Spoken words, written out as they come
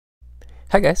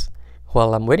Hi guys!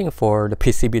 While I'm waiting for the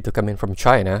PCB to come in from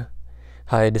China,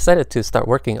 I decided to start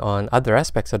working on other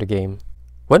aspects of the game.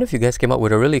 One of you guys came up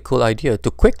with a really cool idea to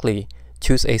quickly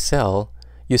choose a cell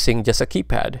using just a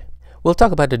keypad. We'll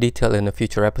talk about the detail in a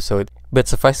future episode, but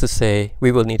suffice to say,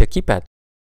 we will need a keypad.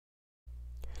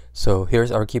 So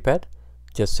here's our keypad,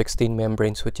 just 16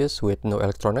 membrane switches with no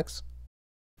electronics.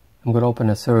 I'm going to open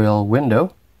a serial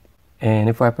window, and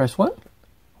if I press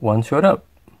 1 showed up.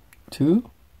 2,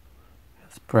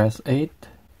 let's press 8.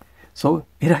 So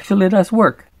it actually does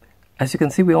work. As you can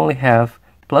see, we only have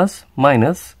plus,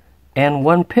 minus, and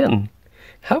 1 pin.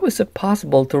 How is it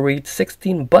possible to read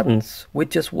 16 buttons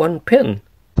with just 1 pin?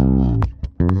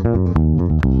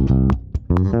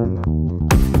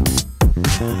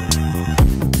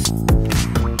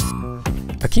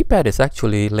 A keypad is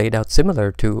actually laid out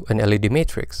similar to an LED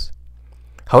matrix.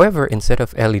 However, instead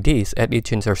of LEDs at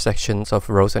each intersections of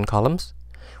rows and columns,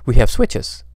 we have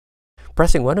switches.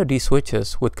 Pressing one of these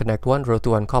switches would connect one row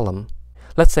to one column.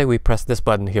 Let's say we press this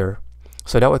button here,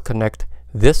 so that would connect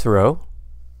this row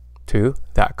to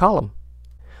that column.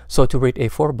 So to read a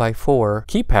 4x4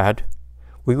 keypad,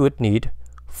 we would need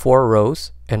 4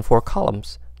 rows and 4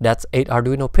 columns. That's 8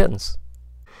 Arduino pins.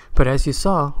 But as you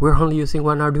saw, we're only using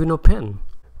 1 Arduino pin.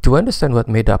 To understand what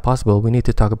made that possible, we need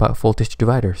to talk about voltage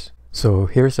dividers. So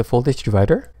here's a voltage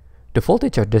divider. The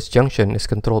voltage at this junction is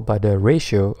controlled by the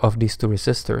ratio of these two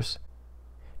resistors.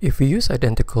 If we use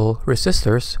identical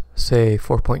resistors, say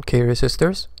 4-K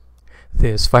resistors,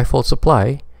 this 5-volt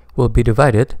supply will be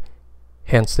divided,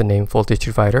 hence the name voltage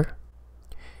divider,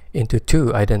 into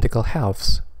 2 identical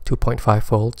halves, 2.5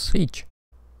 volts each.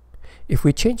 If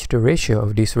we change the ratio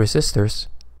of these resistors,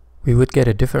 we would get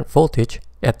a different voltage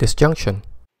at this junction.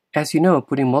 As you know,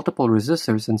 putting multiple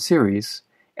resistors in series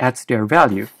adds their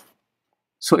value.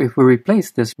 So if we replace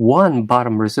this one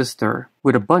bottom resistor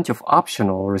with a bunch of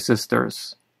optional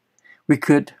resistors, we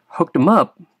could hook them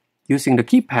up using the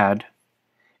keypad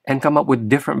and come up with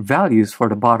different values for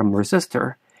the bottom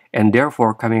resistor, and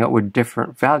therefore coming up with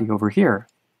different value over here.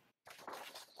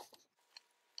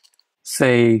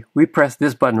 Say we press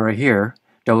this button right here,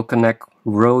 that will connect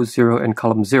row 0 and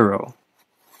column 0.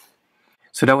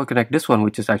 So that will connect this one,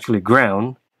 which is actually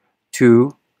ground,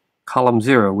 to column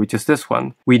 0, which is this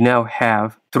one. We now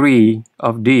have 3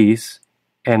 of these,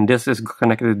 and this is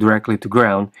connected directly to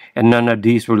ground, and none of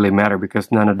these really matter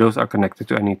because none of those are connected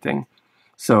to anything.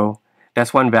 So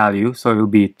that's one value, so it will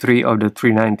be 3 of the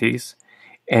 390s.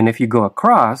 And if you go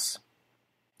across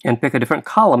and pick a different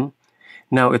column,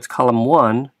 now it's column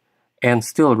 1 and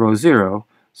still row 0.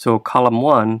 So column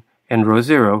 1 and row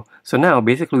 0. So now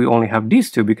basically we only have these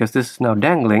two because this is now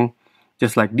dangling,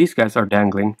 just like these guys are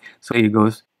dangling. So it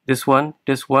goes this one,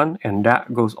 and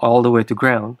that goes all the way to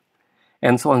ground.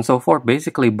 And so on and so forth.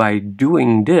 Basically, by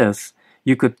doing this,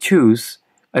 you could choose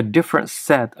a different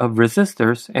set of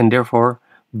resistors and therefore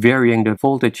varying the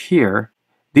voltage here.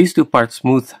 These two parts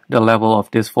smooth the level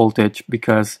of this voltage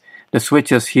because the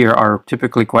switches here are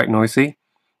typically quite noisy.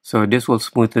 So this will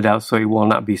smooth it out so it will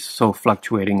not be so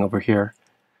fluctuating over here.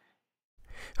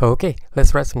 Okay,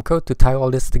 let's write some code to tie all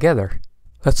this together.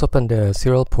 Let's open the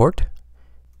serial port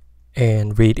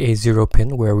and read a 0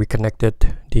 pin where we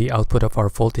connected the output of our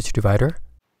voltage divider.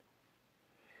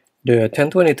 The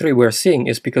 1023 we're seeing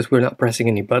is because we're not pressing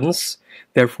any buttons.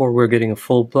 Therefore, we're getting a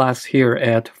full blast here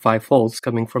at 5 volts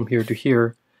coming from here to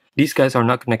here. These guys are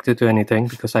not connected to anything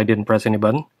because I didn't press any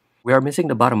button. We are missing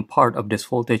the bottom part of this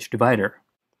voltage divider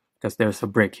because there's a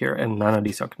break here and none of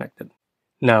these are connected.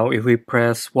 Now, if we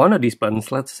press one of these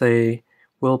buttons, let's say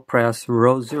we'll press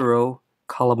row 0,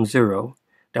 column 0,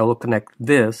 that will connect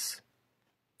this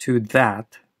to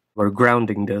that. We're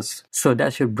grounding this. So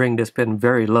that should bring this pin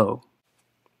very low.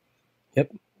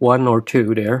 Yep, 1 or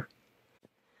 2 there.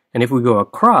 And if we go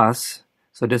across,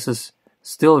 so this is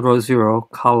still row 0,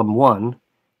 column 1,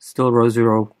 still row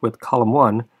 0 with column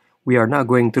 1, we are now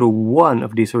going through one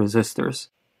of these resistors.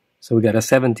 So we got a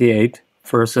 78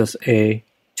 versus a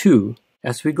 2.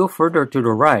 As we go further to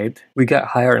the right, we get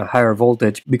higher and higher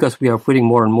voltage because we are putting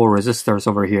more and more resistors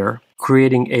over here,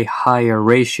 creating a higher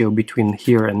ratio between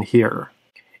here and here.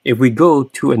 If we go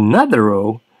to another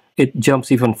row, it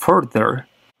jumps even further.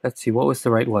 Let's see, what was the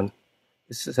right one?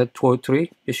 This is at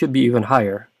 203. It should be even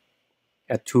higher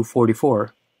at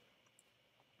 244.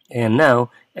 And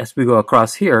now, as we go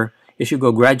across here, it should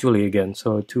go gradually again.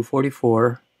 So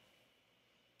 244,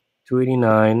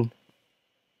 289,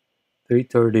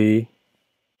 330.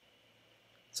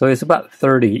 So it's about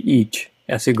 30 each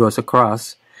as it goes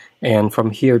across, and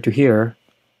from here to here,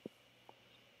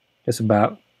 it's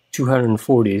about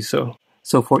 240. So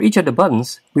for each of the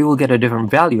buttons, we will get a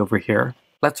different value over here.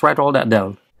 Let's write all that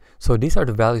down. So these are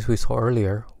the values we saw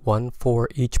earlier, one for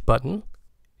each button.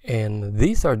 And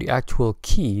these are the actual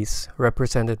keys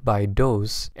represented by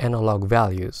those analog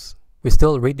values. We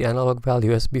still read the analog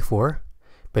value as before,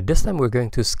 but this time we're going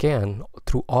to scan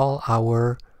through all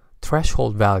our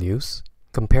threshold values,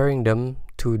 comparing them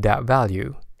to that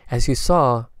value. As you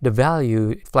saw, the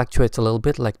value fluctuates a little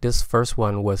bit, like this first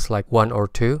one was like 1 or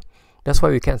 2. That's why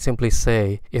we can't simply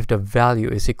say if the value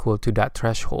is equal to that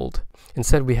threshold.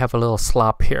 Instead, we have a little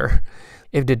slop here.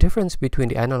 If the difference between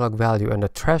the analog value and the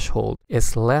threshold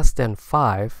is less than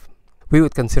 5, we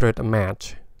would consider it a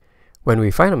match. When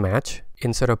we find a match,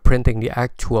 instead of printing the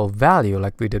actual value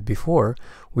like we did before,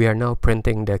 we are now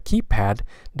printing the keypad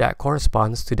that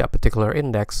corresponds to that particular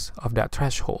index of that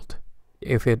threshold.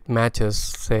 If it matches,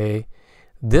 say,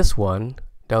 this one,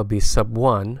 that will be sub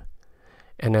 1,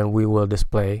 and then we will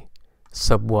display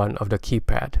sub 1 of the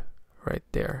keypad right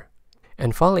there.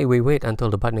 And finally, we wait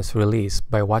until the button is released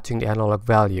by watching the analog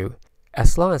value.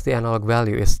 As long as the analog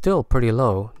value is still pretty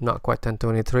low, not quite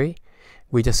 1023,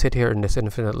 we just sit here in this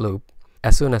infinite loop.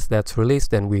 As soon as that's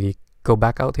released, then we go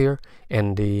back out here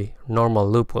and the normal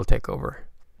loop will take over.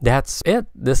 That's it.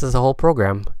 This is the whole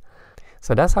program.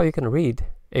 So that's how you can read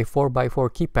a 4x4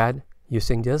 keypad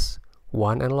using just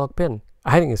one analog pin.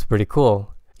 I think it's pretty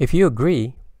cool. If you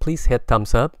agree, please hit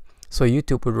thumbs up so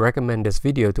YouTube would recommend this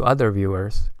video to other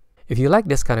viewers. If you like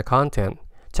this kind of content,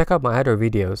 check out my other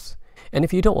videos. And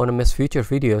if you don't want to miss future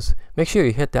videos, make sure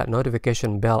you hit that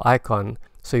notification bell icon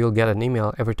so you'll get an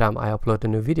email every time I upload a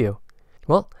new video.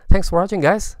 Well, thanks for watching,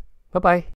 guys. Bye-bye.